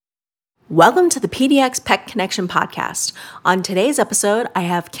Welcome to the PDX Pet Connection podcast. On today's episode, I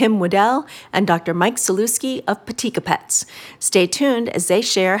have Kim Waddell and Dr. Mike Saluski of Patika Pets. Stay tuned as they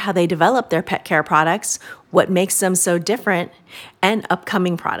share how they develop their pet care products, what makes them so different, and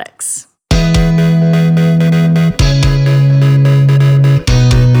upcoming products.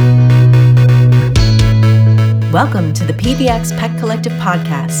 Welcome to the PDX Pet Collective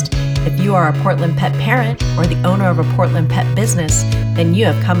podcast. If you are a Portland pet parent or the owner of a Portland pet business, then you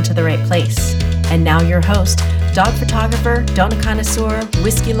have come to the right place. And now your host, dog photographer, donut connoisseur,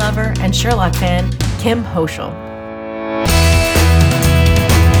 whiskey lover, and Sherlock fan, Kim Hoschel.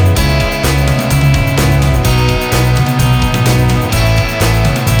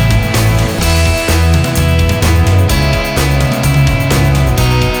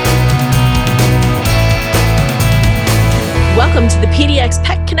 Welcome to the PDX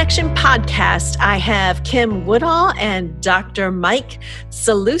Pet Connection podcast. I have Kim Woodall and Dr. Mike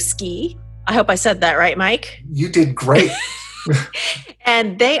Saluski. I hope I said that right, Mike. You did great.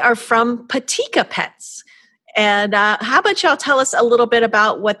 And they are from Patika Pets. And how about y'all tell us a little bit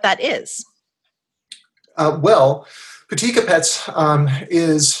about what that is? Well, Patika Pets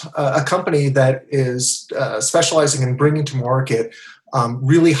is a company that is specializing in bringing to market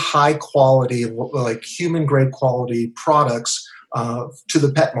really high quality, like human grade quality products to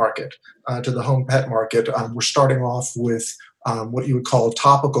the pet market, to the home pet market. We're starting off with what you would call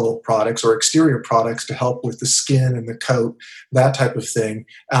topical products or exterior products to help with the skin and the coat, that type of thing,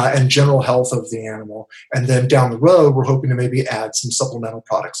 and general health of the animal. And then down the road, we're hoping to maybe add some supplemental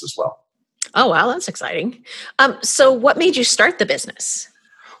products as well. Oh, wow, that's exciting. So what made you start the business?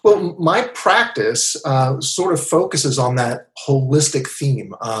 Well, my practice sort of focuses on that holistic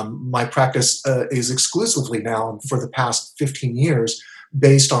theme. My practice is exclusively now, for the past 15 years,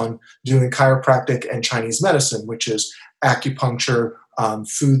 based on doing chiropractic and Chinese medicine, which is acupuncture,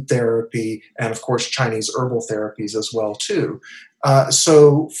 food therapy, and of course, Chinese herbal therapies as well, too.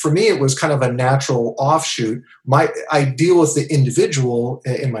 So for me, it was kind of a natural offshoot. I deal with the individual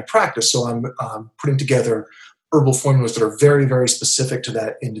in my practice, so I'm putting together herbal formulas that are very, very specific to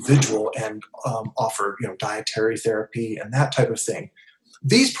that individual and offer, dietary therapy and that type of thing.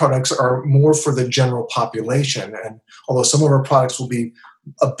 These products are more for the general population, and although some of our products will be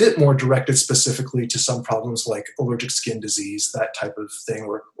a bit more directed specifically to some problems like allergic skin disease, that type of thing,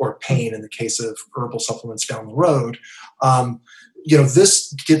 or pain in the case of herbal supplements down the road,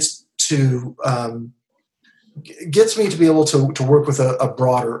 this gets me to be able to work with a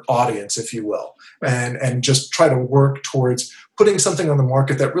broader audience, if you will, and just try to work towards putting something on the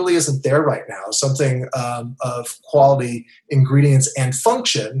market that really isn't there right now, something of quality ingredients and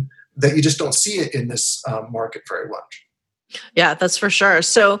function that you just don't see it in this market very much. Yeah, that's for sure.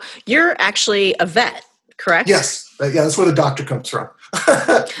 So you're actually a vet, correct? Yes. That's where the doctor comes from.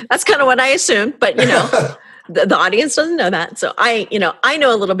 That's kind of what I assumed, but the audience doesn't know that. So I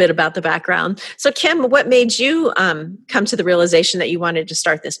know a little bit about the background. So Kim, what made you come to the realization that you wanted to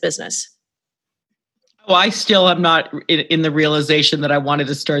start this business? Oh, I still am not in the realization that I wanted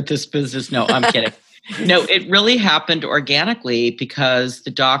to start this business. No, I'm kidding. No, it really happened organically because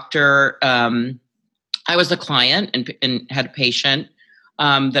the doctor, I was a client and had a patient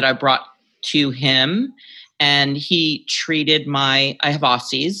that I brought to him, and he treated I have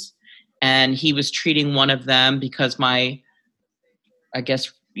Aussies, and he was treating one of them because I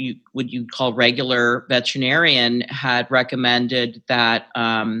guess you'd call regular veterinarian had recommended that,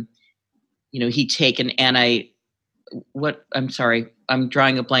 he take an I'm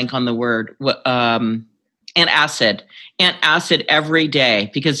drawing a blank on the word, antacid every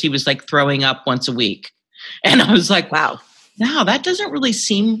day because he was like throwing up once a week. And I was like, wow, that doesn't really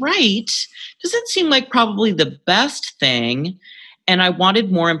seem right. Doesn't seem like probably the best thing. And I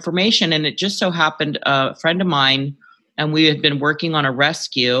wanted more information. And it just so happened a friend of mine, and we had been working on a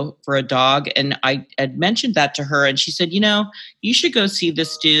rescue for a dog. And I had mentioned that to her. And she said, you should go see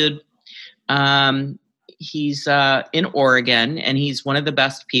this dude. He's in Oregon, and he's one of the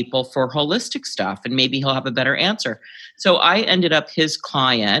best people for holistic stuff. And maybe he'll have a better answer. So I ended up his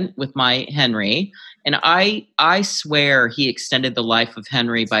client with my Henry. And I swear he extended the life of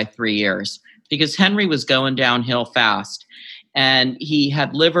Henry by 3 years because Henry was going downhill fast. And he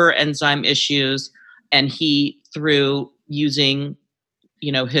had liver enzyme issues, and he, through using,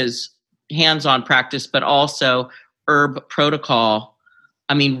 his hands-on practice, but also herb protocol,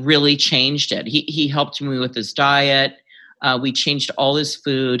 really changed it. He helped me with his diet. We changed all his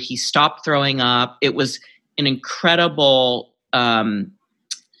food. He stopped throwing up. It was an incredible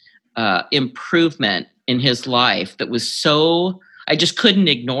improvement in his life that was I just couldn't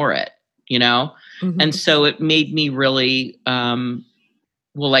ignore it, Mm-hmm. And so it made me really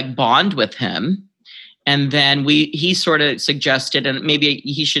like bond with him. And then he sort of suggested, and maybe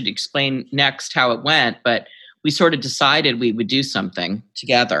he should explain next how it went, but we sort of decided we would do something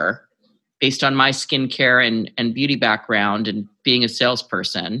together based on my skincare and beauty background and being a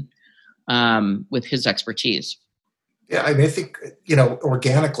salesperson with his expertise. Yeah, I mean, I think,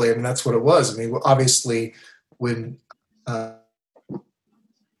 organically, I mean, that's what it was. I mean, obviously, when,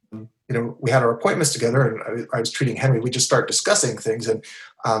 we had our appointments together and I was treating Henry, we just started discussing things. And,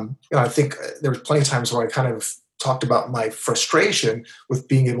 I think there was plenty of times where I kind of talked about my frustration with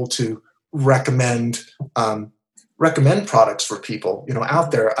being able to recommend products for people,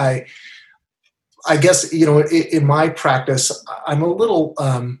 out there. I guess, in my practice, I'm a little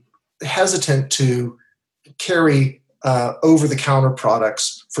hesitant to carry over-the-counter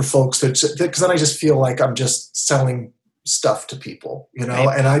products for folks because then I just feel like I'm just selling stuff to people,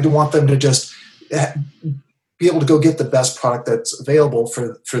 Right. And I do want them to just be able to go get the best product that's available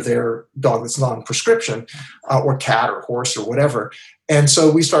for their dog that's non-prescription, or cat or horse or whatever. And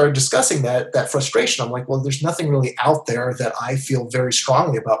so we started discussing that frustration. I'm like, well, there's nothing really out there that I feel very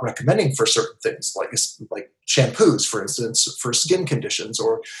strongly about recommending for certain things, like shampoos, for instance, for skin conditions,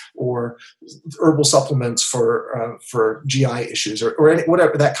 or herbal supplements for GI issues, or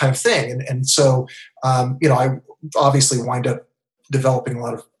whatever, that kind of thing. And so, I obviously wind up developing a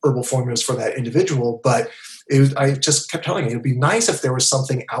lot of herbal formulas for that individual, but I just kept telling you, it'd be nice if there was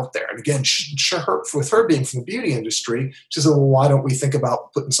something out there. And again, with her being from the beauty industry, she said, well, why don't we think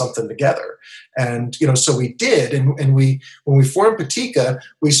about putting something together? And, so we did. And when we formed Patika,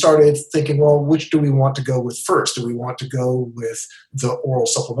 we started thinking, well, which do we want to go with first? Do we want to go with the oral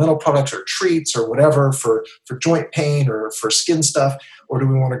supplemental products or treats or whatever for joint pain or for skin stuff? Or do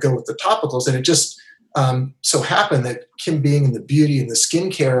we want to go with the topicals? And it just so happened that Kim being in the beauty and the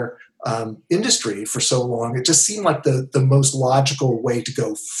skincare industry for so long, it just seemed like the most logical way to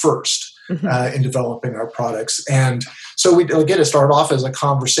go first in developing our products. And so it started off as a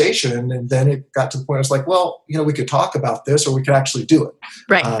conversation, and then it got to the point I was like, well, we could talk about this, or we could actually do it.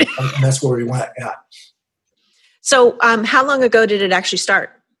 Right. And that's where we went. Yeah. So how long ago did it actually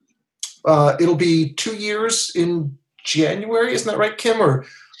start? It'll be 2 years in January. Isn't that right, Kim? Or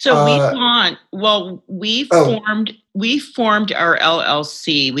So we formed our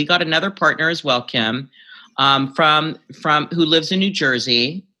LLC. We got another partner as well, Kim, from who lives in New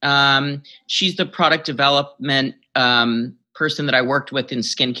Jersey. She's the product development person that I worked with in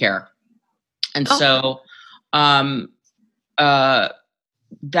skincare, and so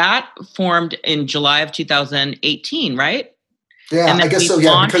that formed in July of 2018. Right? Yeah, I guess so.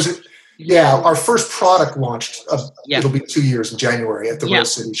 Yeah, because. Our first product launched, it'll be 2 years in January at the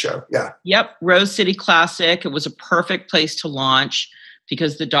Rose City show. Yeah. Yep. Rose City Classic. It was a perfect place to launch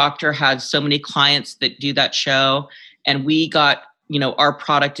because the doctor had so many clients that do that show. And we got, our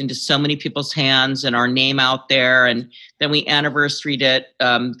product into so many people's hands and our name out there. And then we anniversaried it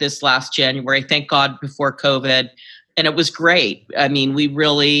this last January, thank God, before COVID. And it was great. I mean,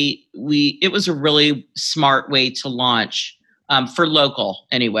 it was a really smart way to launch. For local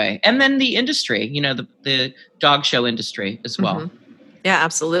anyway. And then the industry, the dog show industry as well. Mm-hmm. Yeah,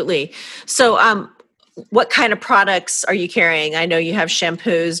 absolutely. So what kind of products are you carrying? I know you have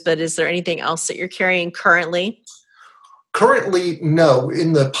shampoos, but is there anything else that you're carrying currently? Currently, no.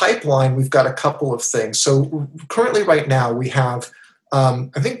 In the pipeline, we've got a couple of things. So currently right now we have, I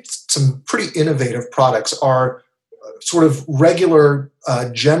think some pretty innovative products are sort of regular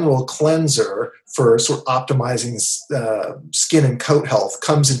general cleanser for sort of optimizing skin and coat health.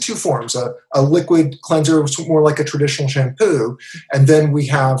 Comes in two forms: a liquid cleanser, which is more like a traditional shampoo, and then we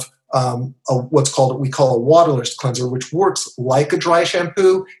have we call a waterless cleanser, which works like a dry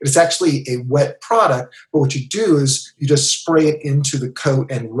shampoo. It's actually a wet product, but what you do is you just spray it into the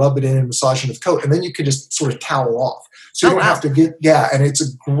coat and rub it in and massage into the coat, and then you can just sort of towel off. So you don't have to and it's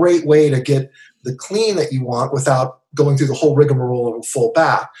a great way to get the clean that you want without going through the whole rigmarole of a full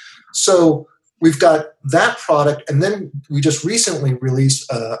bath. So we've got that product, and then we just recently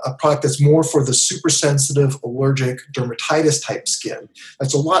released a product that's more for the super sensitive allergic dermatitis type skin.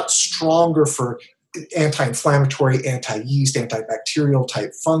 That's a lot stronger for anti-inflammatory, anti-yeast, antibacterial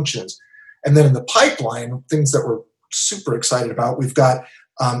type functions. And then in the pipeline, things that we're super excited about, we've got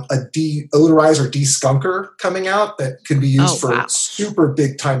a deodorizer or deskunker coming out that can be used for super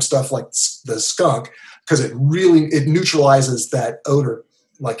big time stuff like the skunk, because it neutralizes that odor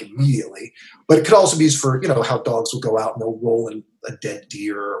like immediately. But it could also be used for, how dogs will go out and they'll roll in a dead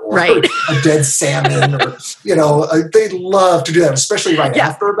deer or a dead salmon or, they love to do that, especially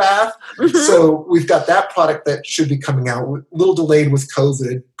after a bath. Mm-hmm. So we've got that product that should be coming out, a little delayed with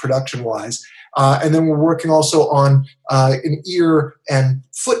COVID production wise. And then we're working also on an ear and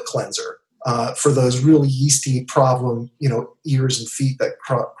foot cleanser for those really yeasty problem, ears and feet that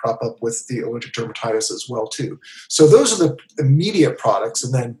crop up with the allergic dermatitis as well too. So those are the immediate products.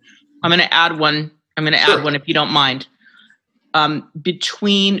 And then I'm going to add one. Add one if you don't mind.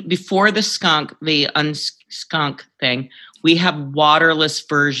 Before the skunk, the unskunk thing, we have waterless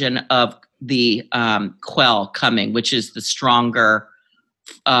version of the Quell coming, which is the stronger.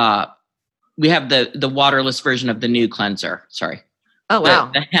 We have the waterless version of the new cleanser. Sorry. Oh,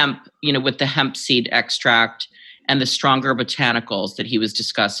 wow. The hemp, with the hemp seed extract and the stronger botanicals that he was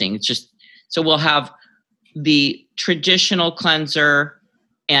discussing. It's just, so we'll have the traditional cleanser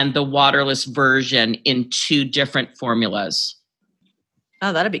and the waterless version in 2 different formulas.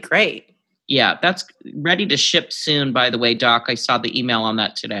 Oh, that'd be great. Yeah, that's ready to ship soon, by the way, Doc. I saw the email on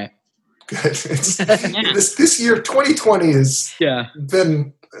that today. Good. This year, 2020 has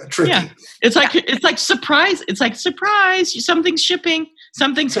been tricky. Yeah. It's like surprise. It's like surprise. Something's shipping.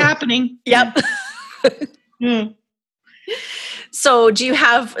 Something's happening. Yep. So do you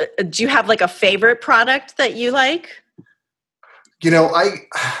have like a favorite product that you like?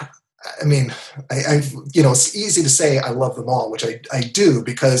 I mean, it's easy to say I love them all, which I do,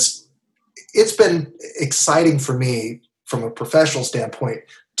 because it's been exciting for me from a professional standpoint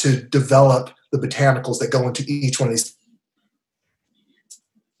to develop the botanicals that go into each one of these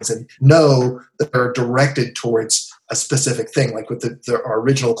things and know that they're directed towards a specific thing, like with our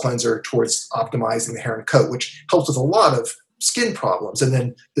original cleanser towards optimizing the hair and coat, which helps with a lot of skin problems. And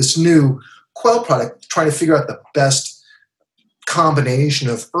then this new Quell product, trying to figure out the best combination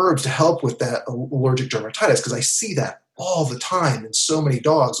of herbs to help with that allergic dermatitis, because I see that all the time in so many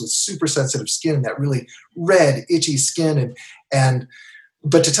dogs with super sensitive skin, that really red, itchy skin.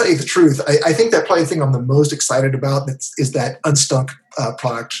 But to tell you the truth, I think that probably the thing I'm the most excited about is that unstunk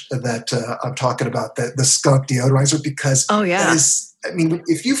product that I'm talking about, the skunk deodorizer, because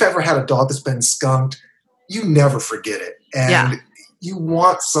if you've ever had a dog that's been skunked, you never forget it. And you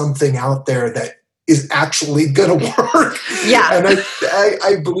want something out there that is actually going to work. Yeah. And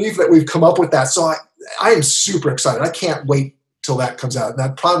I believe that we've come up with that. So I am super excited. I can't wait till that comes out.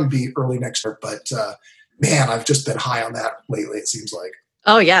 That'd probably be early next year. But man, I've just been high on that lately, it seems like.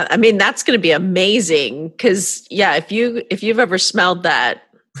 Oh yeah. I mean, that's going to be amazing. Cause if you've ever smelled that,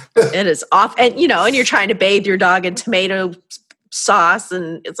 it is off. And and you're trying to bathe your dog in tomato sauce,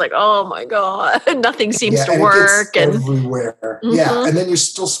 and it's like, oh my God, nothing seems to work. And everywhere. Mm-hmm. Yeah. And then you're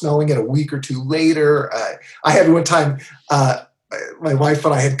still smelling it a week or 2 later. I had one time, my wife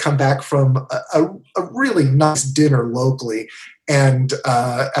and I had come back from a really nice dinner locally. And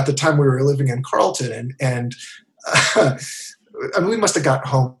at the time we were living in Carlton, and we must have got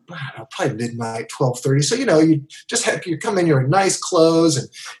home, probably midnight, 12:30. So, you come in, you're in nice clothes,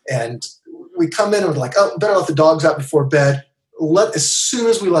 and we come in and we're like, oh, better let the dogs out before bed. As soon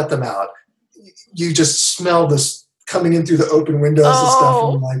as we let them out, you just smell this coming in through the open windows and stuff.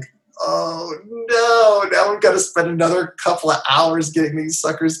 And I'm like, oh no, now we've got to spend another couple of hours getting these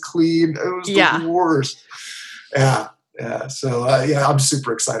suckers clean. It was the worst. Yeah. So, I'm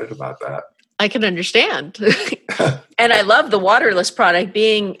super excited about that. I can understand. And I love the waterless product.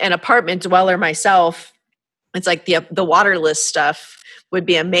 Being an apartment dweller myself, it's like the waterless stuff would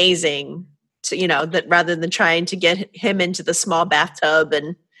be amazing. So, that rather than trying to get him into the small bathtub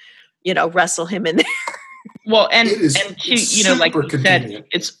and, wrestle him in there. Well, and like you said,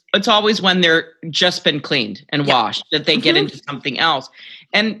 it's always when they're just been cleaned and washed that they get into something else.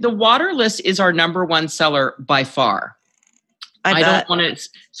 And the waterless is our number 1 seller by far. I don't want to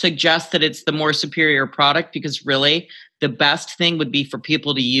suggest that it's the more superior product, because really the best thing would be for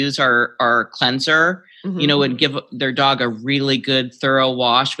people to use our cleanser, and give their dog a really good thorough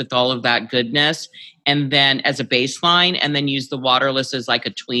wash with all of that goodness. And then as a baseline, and then use the waterless as like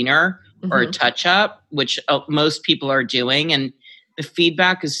a tweener or a touch up, which most people are doing. And the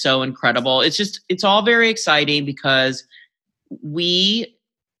feedback is so incredible. It's all very exciting because we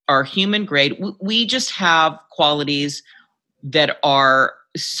are human grade. We just have qualities that are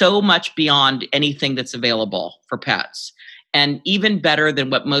so much beyond anything that's available for pets, and even better than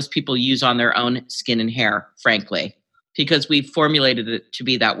what most people use on their own skin and hair, frankly, because we've formulated it to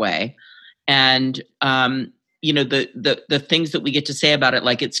be that way. And, the things that we get to say about it,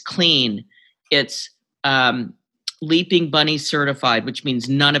 like it's clean, it's Leaping Bunny certified, which means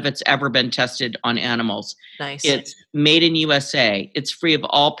none of it's ever been tested on animals. Nice. It's made in USA. It's free of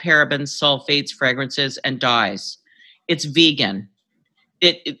all parabens, sulfates, fragrances, and dyes. It's vegan.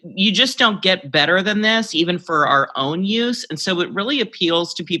 You just don't get better than this, even for our own use. And so it really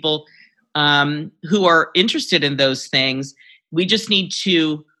appeals to people who are interested in those things. We just need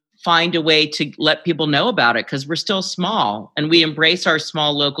to find a way to let people know about it, because we're still small and we embrace our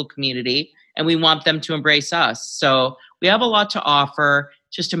small local community and we want them to embrace us. So we have a lot to offer.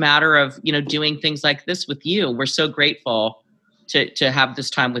 Just a matter of, doing things like this with you. We're so grateful to have this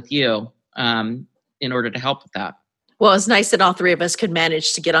time with you in order to help with that. Well, it's nice that all three of us could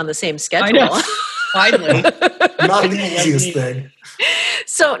manage to get on the same schedule. I know. Finally. Not the easiest thing.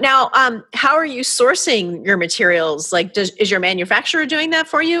 So now, how are you sourcing your materials? Like, is your manufacturer doing that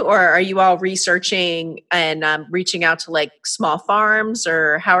for you, or are you all researching and reaching out to like small farms,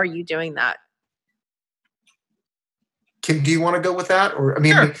 or how are you doing that? Do you want to go with that? Or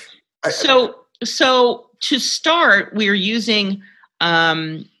Sure. So to start, we're using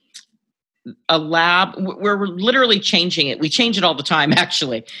a lab. We're literally changing it. We change it all the time,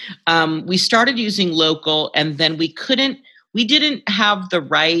 actually. We started using local, and then we didn't have the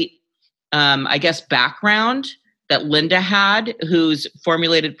right, background that Linda had, who's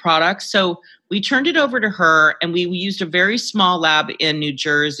formulated products. So we turned it over to her, and we used a very small lab in New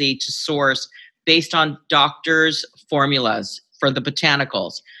Jersey to source based on doctors' formulas for the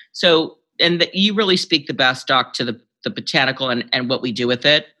botanicals. So, you really speak the best, Doc, to the botanical and what we do with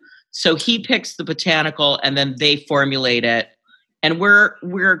it. So he picks the botanical and then they formulate it. And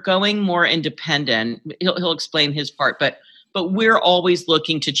we're going more independent. He'll explain his part, but we're always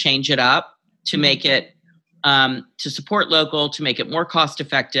looking to change it up, to make it, to support local, to make it more cost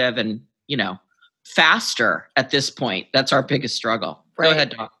effective and, faster at this point. That's our biggest struggle. Right. Go ahead,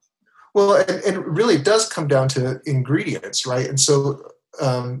 Doc. Well, and really it does come down to ingredients, right? And so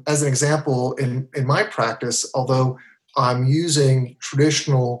as an example, in my practice, although I'm using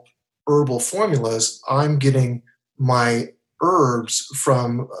traditional herbal formulas, I'm getting my herbs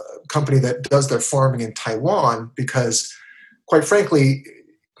from a company that does their farming in Taiwan, because quite frankly,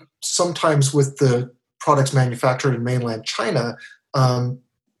 sometimes with the products manufactured in mainland China,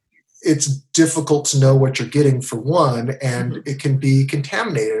 it's difficult to know what you're getting, for one, and it can be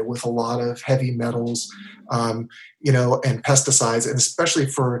contaminated with a lot of heavy metals, and pesticides, and especially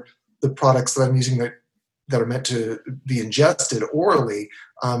for the products that I'm using that are meant to be ingested orally,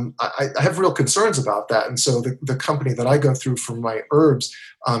 I have real concerns about that. And so the company that I go through for my herbs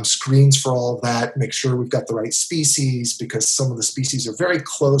screens for all of that, make sure we've got the right species, because some of the species are very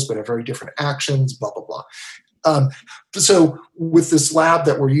close but have very different actions, blah, blah, blah. So with this lab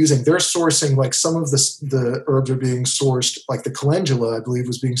that we're using, they're sourcing, like, some of the herbs are being sourced, like the calendula, I believe,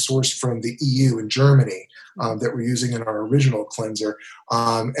 was being sourced from the EU and Germany, that we're using in our original cleanser.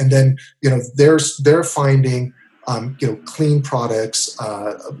 And then, they're finding, clean products.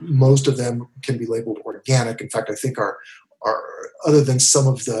 Most of them can be labeled organic. In fact, I think our other than some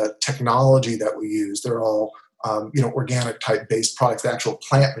of the technology that we use, they're all, organic type based products. The actual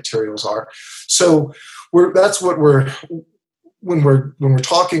plant materials are. So that's what when we're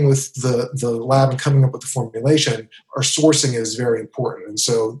talking with the lab and coming up with the formulation, our sourcing is very important. And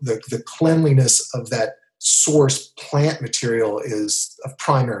so the cleanliness of that source plant material is of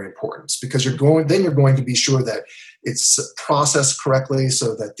primary importance, because you're going to be sure that it's processed correctly,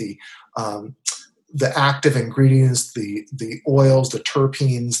 so that the active ingredients, the oils, the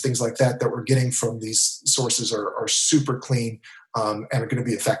terpenes, things like that we're getting from these sources are super clean and are going to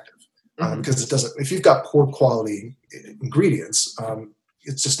be effective. Because if you've got poor quality ingredients,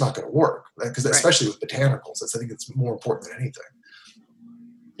 it's just not going to work. Because especially with botanicals, I think it's more important than anything.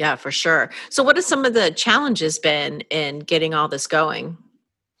 Yeah, for sure. So what have some of the challenges been in getting all this going?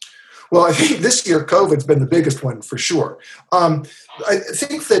 Well, I think this year COVID's been the biggest one for sure. I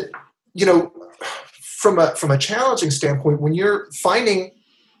think that, from a challenging standpoint, when you're finding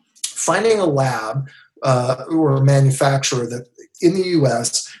a lab or a manufacturer that in the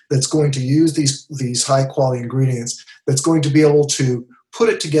U.S. that's going to use these high quality ingredients, that's going to be able to put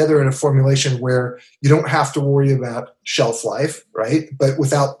it together in a formulation where you don't have to worry about shelf life, right? But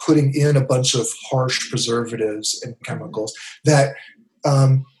without putting in a bunch of harsh preservatives and chemicals, that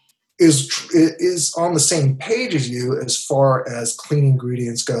is on the same page as you as far as clean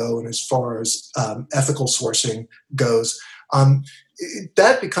ingredients go and as far as ethical sourcing goes.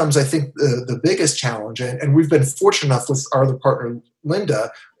 That becomes, I think, the biggest challenge. And we've been fortunate enough with our other partner,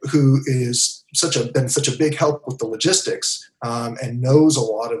 Linda, who is been such a big help with the logistics and knows a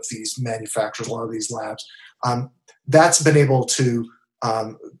lot of these manufacturers, a lot of these labs. That's been able to,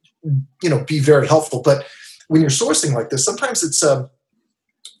 be very helpful. But when you're sourcing like this, sometimes it's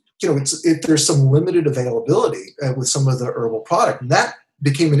there's some limited availability with some of the herbal product. And that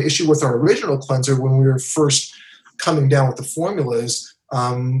became an issue with our original cleanser when we were first coming down with the formulas.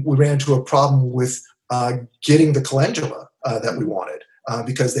 We ran into a problem with getting the calendula that we wanted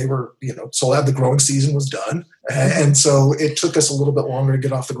because they were, sold out. The growing season was done, And so it took us a little bit longer to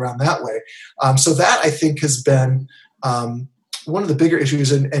get off the ground that way. So that, I think, has been one of the bigger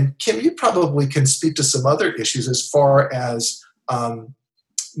issues. And Kim, you probably can speak to some other issues as far as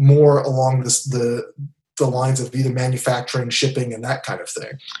more along the lines of either manufacturing, shipping, and that kind of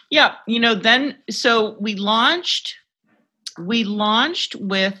thing. Yeah, so we launched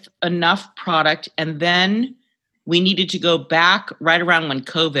with enough product, and then we needed to go back right around when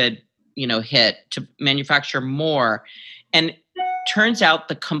COVID, hit, to manufacture more. And turns out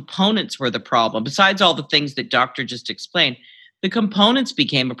the components were the problem. Besides all the things that Doctor just explained, the components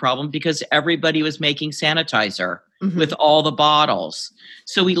became a problem because everybody was making sanitizer with all the bottles.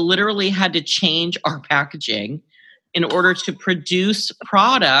 So we literally had to change our packaging in order to produce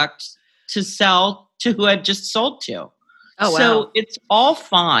products to sell to who had just sold to. Oh, wow. So it's all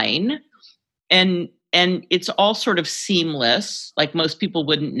fine. And it's all sort of seamless, like most people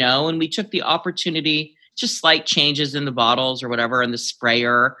wouldn't know. And we took the opportunity, just slight changes in the bottles or whatever, and the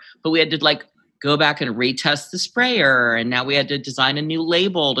sprayer, but we had to go back and retest the sprayer. And now we had to design a new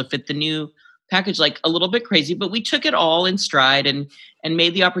label to fit the new package, a little bit crazy, but we took it all in stride and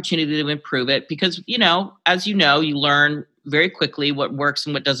made the opportunity to improve it because, as you learn very quickly what works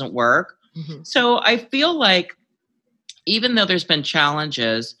and what doesn't work. Mm-hmm. So I feel like even though there's been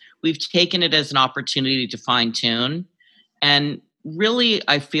challenges, we've taken it as an opportunity to fine tune. And really,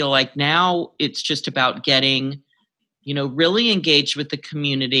 I feel like now it's just about getting, really engaged with the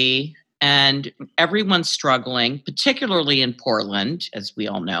community. And everyone's struggling, particularly in Portland, as we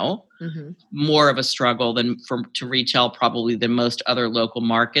all know, more of a struggle to retail probably than most other local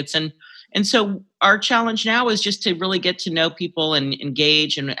markets. And so our challenge now is just to really get to know people and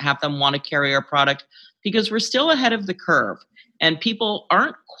engage and have them want to carry our product because we're still ahead of the curve and people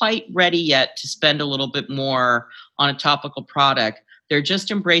aren't quite ready yet to spend a little bit more on a topical product. They're just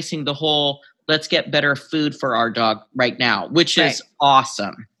embracing the whole, let's get better food for our dog right now, which is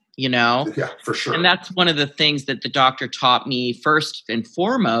awesome. Yeah, for sure. And that's one of the things that the doctor taught me first and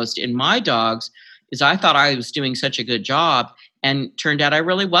foremost in my dogs is I thought I was doing such a good job and turned out I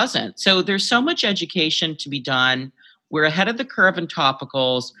really wasn't. So there's so much education to be done. We're ahead of the curve in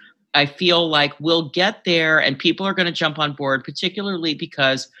topicals. I feel like we'll get there and people are going to jump on board, particularly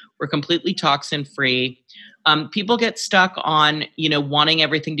because we're completely toxin free. People get stuck on, wanting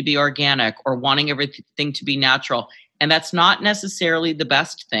everything to be organic or wanting everything to be natural. And that's not necessarily the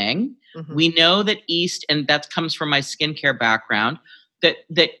best thing. Mm-hmm. We know that East, and that comes from my skincare background,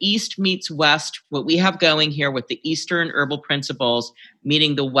 that East meets West, what we have going here with the Eastern herbal principles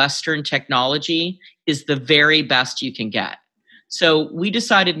meeting the Western technology is the very best you can get. So we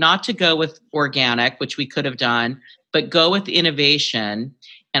decided not to go with organic, which we could have done, but go with innovation.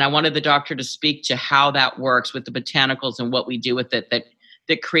 And I wanted the doctor to speak to how that works with the botanicals and what we do with it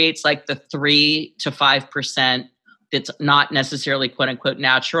that creates the 3 to 5% that's not necessarily quote unquote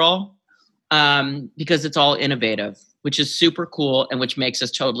natural because it's all innovative, which is super cool and which makes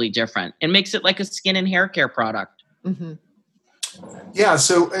us totally different and makes it like a skin and hair care product. Mm-hmm. Yeah.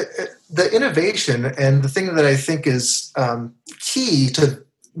 So the innovation and the thing that I think is key to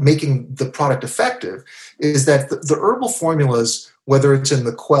making the product effective is that the herbal formulas, whether it's in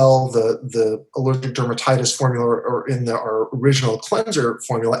the Quell, the allergic dermatitis formula, or in our original cleanser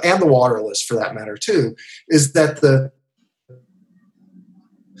formula, and the waterless for that matter too, is that the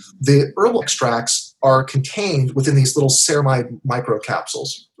herbal extracts are contained within these little ceramide microcapsules,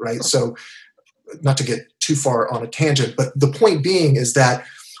 right? So not to get too far on a tangent, but the point being is that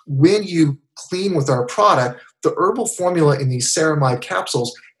when you clean with our product, the herbal formula in these ceramide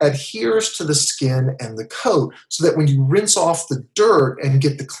capsules adheres to the skin and the coat so that when you rinse off the dirt and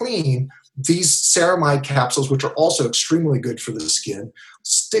get the clean, these ceramide capsules, which are also extremely good for the skin,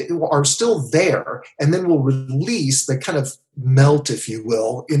 are still there and then will release, they kind of melt, if you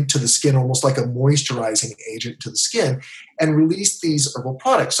will, into the skin, almost like a moisturizing agent to the skin, and release these herbal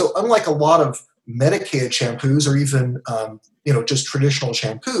products. So unlike a lot of medicated shampoos or even just traditional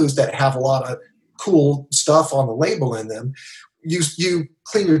shampoos that have a lot of cool stuff on the label in them, you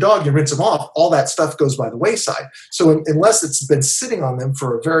clean your dog, you rinse them off, all that stuff goes by the wayside. So unless it's been sitting on them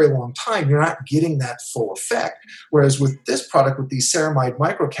for a very long time, you're not getting that full effect. Whereas with this product, with these ceramide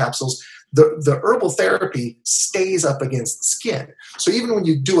microcapsules, the herbal therapy stays up against the skin. So even when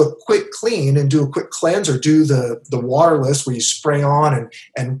you do a quick clean and do a quick cleanse or do the waterless where you spray on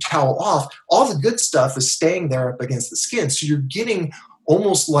and towel off, all the good stuff is staying there up against the skin. So you're getting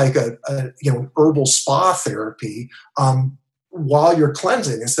almost like an herbal spa therapy while you're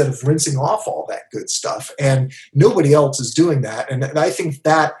cleansing instead of rinsing off all that good stuff. And nobody else is doing that. And I think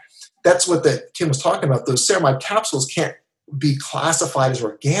that's what Kim was talking about. Those ceramide capsules can't be classified as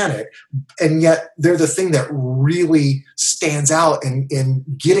organic, and yet they're the thing that really stands out in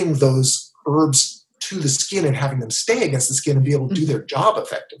getting those herbs to the skin and having them stay against the skin and be able to do their job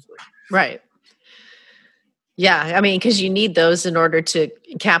effectively. Right. Yeah, I mean, because you need those in order to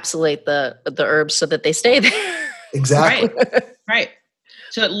encapsulate the herbs so that they stay there. Exactly. Right.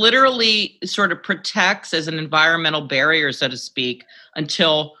 So it literally sort of protects as an environmental barrier, so to speak,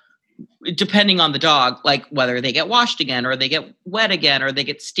 until, depending on the dog, like whether they get washed again or they get wet again or they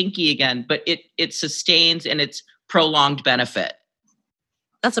get stinky again, but it sustains and it's prolonged benefit.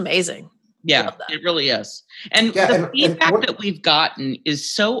 That's amazing. Yeah, it really is. And the feedback that we've gotten is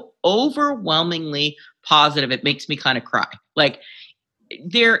so overwhelmingly positive. It makes me kind of cry. Like,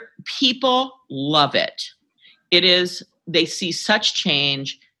 people love it. They see such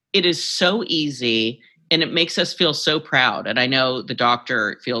change. It is so easy, and it makes us feel so proud. And I know the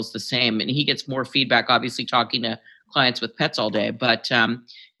doctor feels the same, and he gets more feedback, obviously, talking to clients with pets all day. But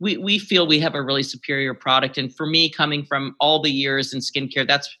we feel we have a really superior product. And for me, coming from all the years in skincare,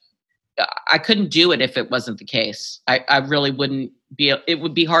 I couldn't do it if it wasn't the case. I really wouldn't be. It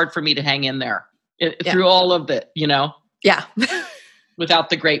would be hard for me to hang in there through all of it, Yeah. without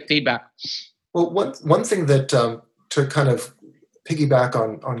the great feedback. Well, one thing that to kind of piggyback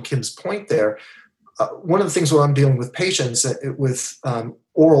on Kim's point there, one of the things when I'm dealing with patients with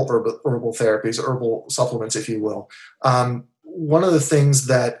oral herbal therapies, herbal supplements, if you will, one of the things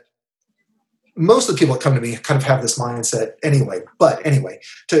that most of the people that come to me kind of have this mindset anyway. But anyway,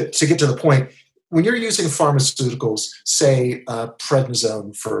 to get to the point, when you're using pharmaceuticals, say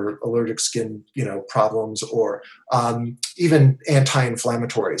prednisone for allergic skin problems, or even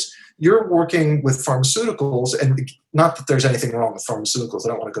anti-inflammatories, you're working with pharmaceuticals, and not that there's anything wrong with pharmaceuticals. I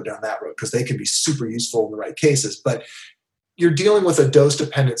don't want to go down that road because they can be super useful in the right cases, but you're dealing with a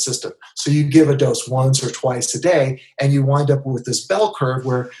dose-dependent system. So you give a dose once or twice a day, and you wind up with this bell curve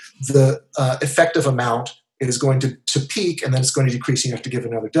where the effective amount is going to peak, and then it's going to decrease, and you have to give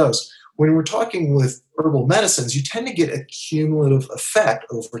another dose. When we're talking with herbal medicines, you tend to get a cumulative effect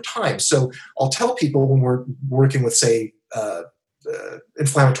over time. So I'll tell people when we're working with, say,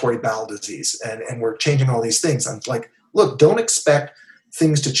 inflammatory bowel disease, and we're changing all these things, I'm like, look, don't expect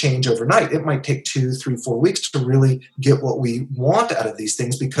things to change overnight. It might take 2, 3, 4 weeks to really get what we want out of these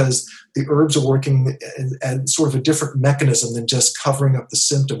things, because the herbs are working at sort of a different mechanism than just covering up the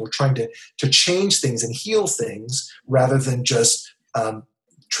symptom. We're trying to change things and heal things rather than just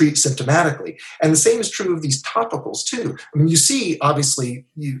treat symptomatically. And the same is true of these topicals too. I mean, you see, obviously,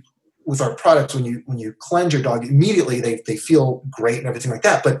 with our products, when you cleanse your dog, immediately they feel great and everything like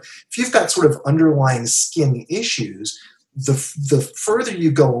that. But if you've got sort of underlying skin issues, the further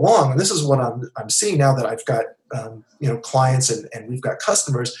you go along, and this is what I'm seeing now that I've got clients and we've got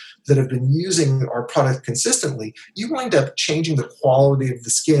customers that have been using our product consistently, you wind up changing the quality of the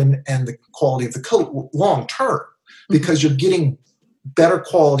skin and the quality of the coat long term, because you're getting better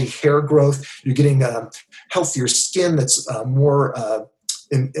quality hair growth, you're getting healthier skin that's more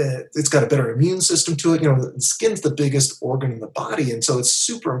it's got a better immune system to it. The skin's the biggest organ in the body, and so it's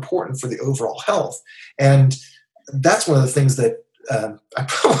super important for the overall health. And that's one of the things that I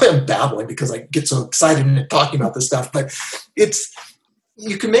probably am babbling because I get so excited in talking about this stuff. But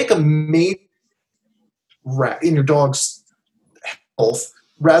you can make a mate in your dog's health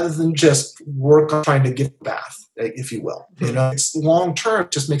rather than just work on trying to get a bath, if you will. It's long term,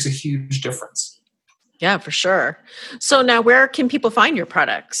 it just makes a huge difference. Yeah, for sure. So now, where can people find your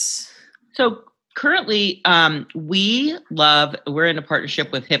products? So currently, we're in a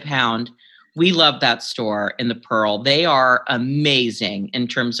partnership with Hip Hound. We love that store in the Pearl. They are amazing in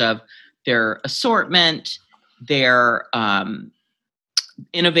terms of their assortment, their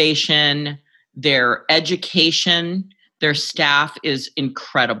innovation, their education. Their staff is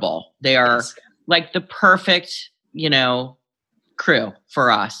incredible. They are like the perfect, crew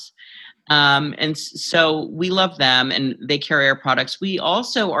for us. And so we love them, and they carry our products. We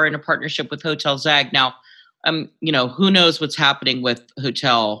also are in a partnership with Hotel Zag. Now, who knows what's happening with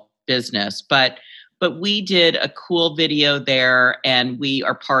hotel business, but we did a cool video there, and we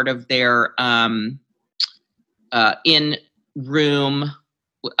are part of their in-room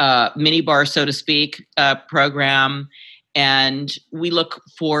mini bar, so to speak, program. And we look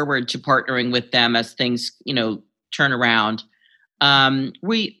forward to partnering with them as things, turn around.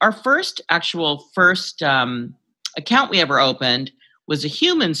 Our first account we ever opened was a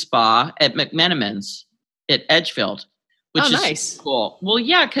human spa at McMenamin's at Edgefield, which is nice. Cool. Well,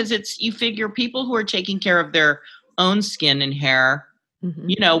 yeah, because you figure people who are taking care of their own skin and hair,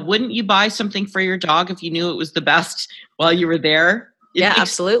 wouldn't you buy something for your dog if you knew it was the best while you were there? Yeah,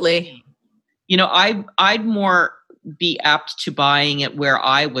 absolutely. I'd more be apt to buying it where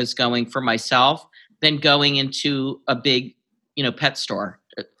I was going for myself than going into a big, pet store,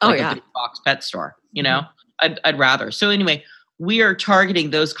 like a big box pet store. I'd rather. So anyway, we are targeting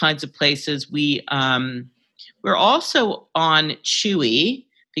those kinds of places. We're also on Chewy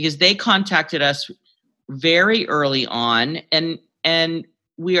because they contacted us very early on, and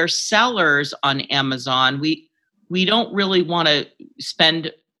we are sellers on Amazon. We don't really want to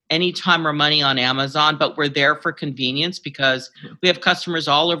spend any time or money on Amazon, but we're there for convenience because we have customers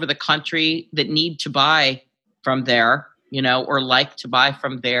all over the country that need to buy from there, or like to buy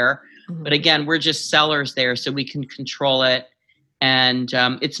from there. Mm-hmm. But again, we're just sellers there, so we can control it. And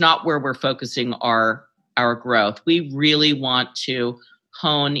it's not where we're focusing our growth. We really want to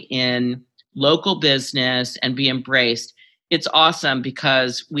hone in local business and be embraced. It's awesome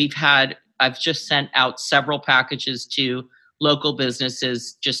because I've just sent out several packages to local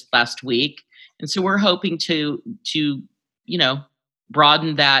businesses just last week. And so we're hoping to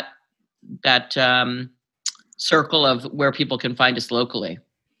broaden that circle of where people can find us locally.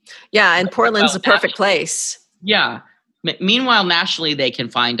 Yeah. And Portland's the perfect place. Yeah. Meanwhile, nationally, they can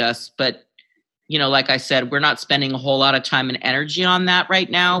find us. But, like I said, we're not spending a whole lot of time and energy on that right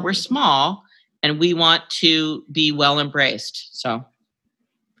now. We're small and we want to be well embraced. So.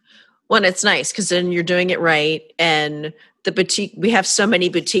 Well, it's nice because then you're doing it right. And the boutique, we have so many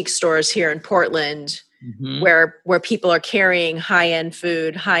boutique stores here in Portland where people are carrying high-end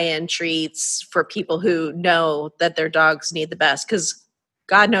food, high-end treats for people who know that their dogs need the best. Because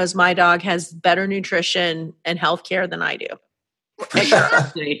God knows my dog has better nutrition and healthcare than I do.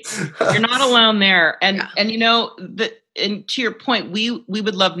 Exactly. You're not alone there. And and to your point, we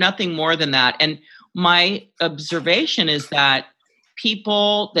would love nothing more than that. And my observation is that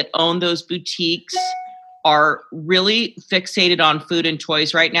people that own those boutiques are really fixated on food and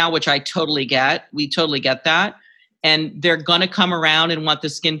toys right now, which I totally get. We totally get that. And they're going to come around and want the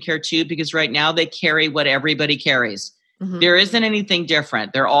skincare too, because right now they carry what everybody carries. Mm-hmm. There isn't anything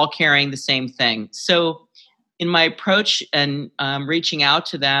different. They're all carrying the same thing. So in my approach and reaching out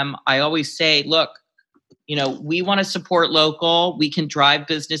to them, I always say, look, we want to support local. We can drive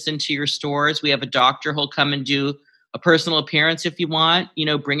business into your stores. We have a doctor who'll come and do a personal appearance if you want.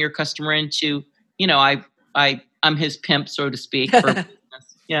 Bring your customer into, I'm his pimp, so to speak. For business.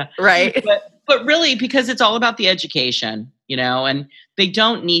 Yeah, right. But really, because it's all about the education, and they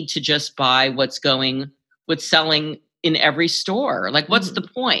don't need to just buy what's selling in every store. Like, what's the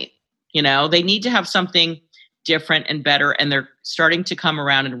point? They need to have something different and better, and they're starting to come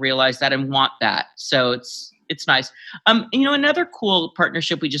around and realize that and want that. So it's nice. Another cool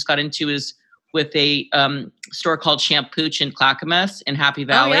partnership we just got into is with a store called Shampooch in Clackamas in Happy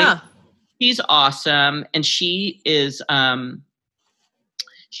Valley. Oh, yeah. She's awesome. And she is,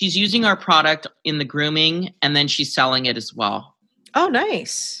 she's using our product in the grooming and then she's selling it as well. Oh,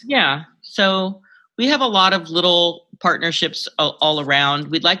 nice. Yeah. So we have a lot of little partnerships all around.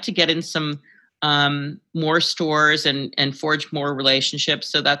 We'd like to get in some more stores and forge more relationships.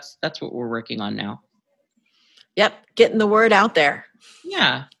 So that's what we're working on now. Yep. Getting the word out there.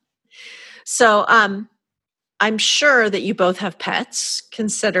 Yeah. So, I'm sure that you both have pets,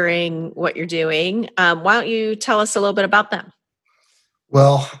 considering what you're doing. Why don't you tell us a little bit about them?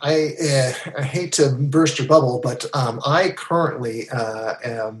 Well, I hate to burst your bubble, but I currently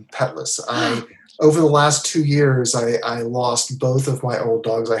am petless. Over the last 2 years, I lost both of my old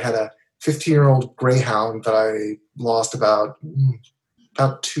dogs. I had a 15-year-old greyhound that I lost about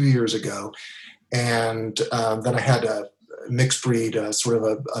 2 years ago, and then I had a mixed breed, sort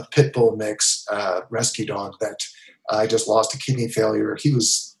of a pit bull mix rescue dog that I just lost to kidney failure. He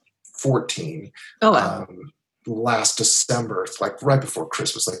was 14 last December, like right before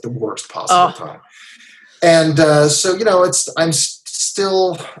Christmas, like the worst possible time. And so, I'm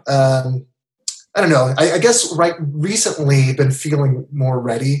still, I don't know, I guess recently been feeling more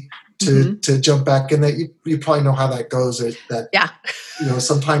ready to jump back in. That you probably know how that goes.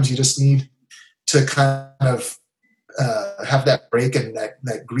 Sometimes you just need to kind of have that break and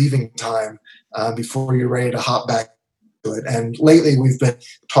that grieving time before you're ready to hop back to it. And lately we've been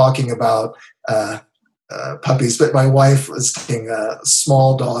talking about puppies, but my wife was thinking a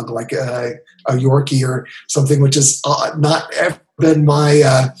small dog like a Yorkie or something, which is not ever been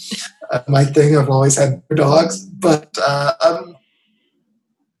my my thing. I've always had dogs, but I'm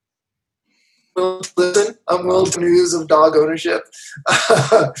willing to listen. I'm willing to news of dog ownership.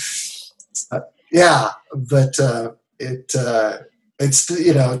 Yeah, but it's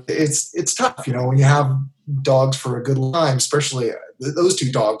tough, when you have dogs for a good time. Especially those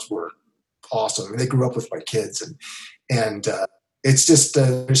two dogs were awesome. They grew up with my kids, and it's just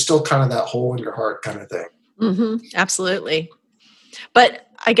there's still kind of that hole in your heart kind of thing. Mm-hmm. Absolutely. But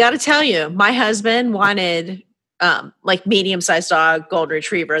I got to tell you, my husband wanted like medium-sized dog, golden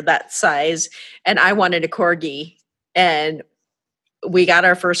retriever, that size, and I wanted a corgi. And we got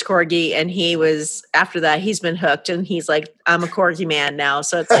our first corgi, and he was, after that, he's been hooked, and he's like, I'm a corgi man now.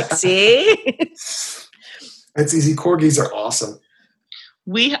 So it's like, see? It's easy. Corgis are awesome.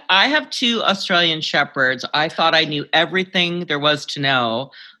 I have 2 Australian Shepherds. I thought I knew everything there was to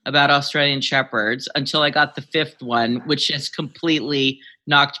know about Australian Shepherds until I got the 5th one, which has completely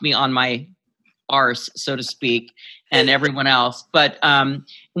knocked me on my arse, so to speak, and everyone else. But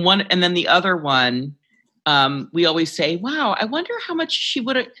one, and then the other one, we always say, "Wow, I wonder how much she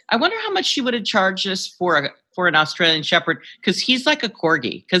would have charged us for an Australian Shepherd," because he's like a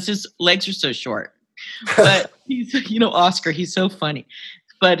corgi because his legs are so short. But he's, Oscar, he's so funny.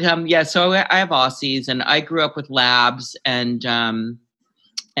 But yeah, so I have Aussies, and I grew up with labs, and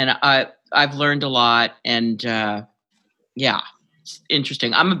I've learned a lot, and yeah, it's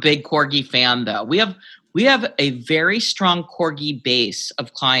interesting. I'm a big corgi fan, though. We have a very strong corgi base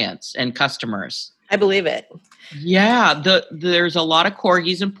of clients and customers. I believe it. Yeah, there's a lot of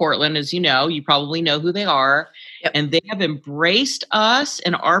corgis in Portland, as you know. You probably know who they are. Yep. And they have embraced us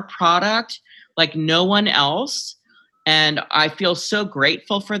and our product like no one else. And I feel so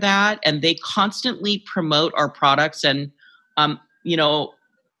grateful for that. And they constantly promote our products. And,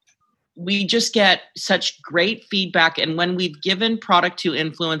 we just get such great feedback. And when we've given product to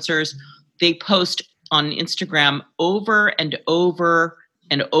influencers, they post on Instagram over and over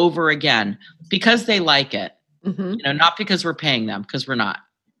and over again because they like it. Mm-hmm. Not because we're paying them, because we're not.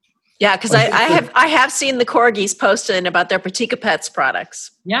 Yeah, because I have seen the corgis posting about their Patika Pets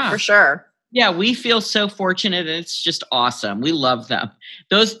products. Yeah, for sure. Yeah, we feel so fortunate, and it's just awesome. We love them.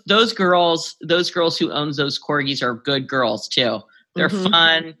 Those girls who owns those corgis are good girls too. They're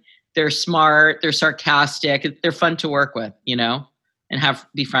fun. They're smart. They're sarcastic. They're fun to work with, and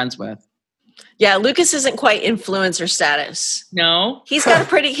be friends with. Yeah, Lucas isn't quite influencer status. No, he's got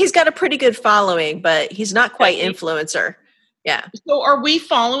a pretty good following, but he's not quite influencer. Yeah. So, are we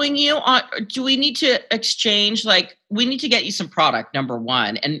following you? Do we need to exchange? Like, we need to get you some product. Number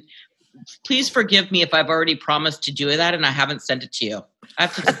one, and please forgive me if I've already promised to do that and I haven't sent it to you. I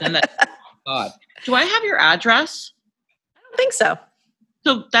have to send that. Oh God, do I have your address? I don't think so.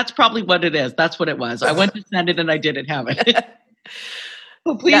 So that's probably what it is. That's what it was. I went to send it and I didn't have it.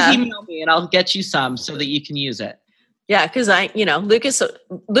 So please email me and I'll get you some so that you can use it. Yeah, because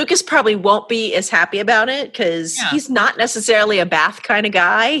Lucas probably won't be as happy about it because he's not necessarily a bath kind of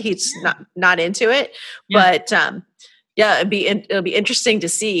guy. He's not into it. Yeah. But it'll be interesting to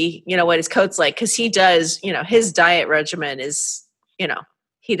see, what his coat's like, because he does, his diet regimen is,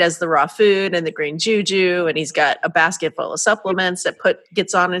 he does the raw food and the green juju, and he's got a basket full of supplements that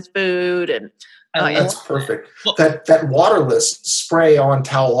gets on his food. And that's perfect. That waterless spray on,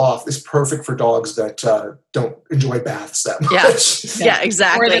 towel off is perfect for dogs that don't enjoy baths that much. Yeah,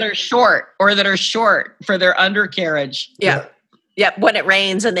 exactly. Or that are short for their undercarriage. Yeah. When it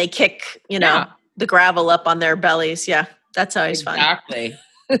rains and they kick, the gravel up on their bellies. Yeah, that's always fun. Exactly.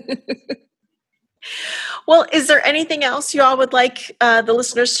 Well, is there anything else you all would like the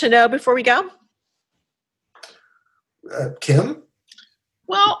listeners to know before we go? Kim?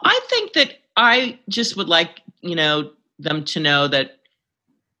 Well, I think that I just would like, them to know that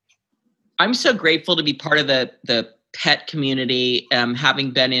I'm so grateful to be part of the pet community,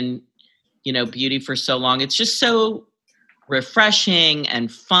 having been in, beauty for so long. It's just so refreshing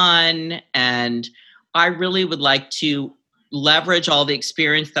and fun. And I really would like to leverage all the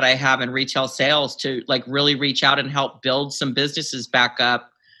experience that I have in retail sales to really reach out and help build some businesses back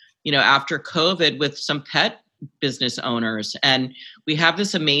up, after COVID with some pet business owners. And we have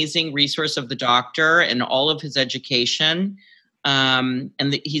this amazing resource of the doctor and all of his education.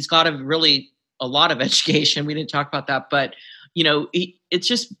 He's got a lot of education. We didn't talk about that, but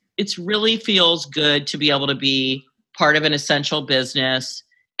it's really feels good to be able to be part of an essential business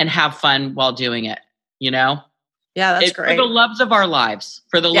and have fun while doing it, Yeah, that's great. For the loves of our lives.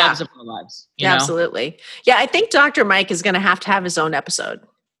 Yeah, absolutely. Yeah, I think Dr. Mike is going to have his own episode.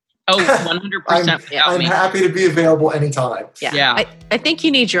 Oh, 100%. I'm happy to be available anytime. Yeah. I think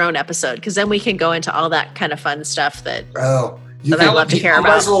you need your own episode because then we can go into all that kind of fun stuff that I love to hear about. I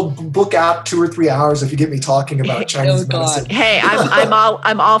might as well book out 2 or 3 hours if you get me talking about Chinese medicine. Hey,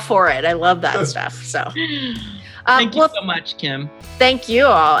 I'm all for it. I love that stuff. So, thank you so much, Kim. Thank you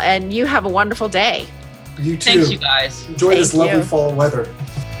all, and you have a wonderful day. You too. Thanks, you guys. Enjoy this lovely fall weather.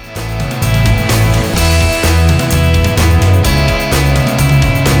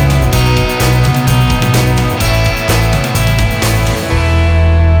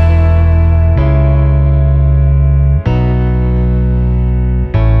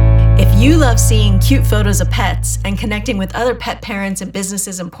 love seeing cute photos of pets and connecting with other pet parents and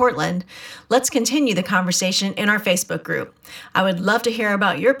businesses in Portland, let's continue the conversation in our Facebook group. I would love to hear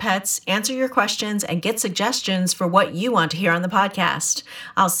about your pets, answer your questions, and get suggestions for what you want to hear on the podcast.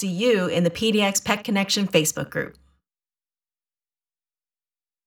 I'll see you in the PDX Pet Connection Facebook group.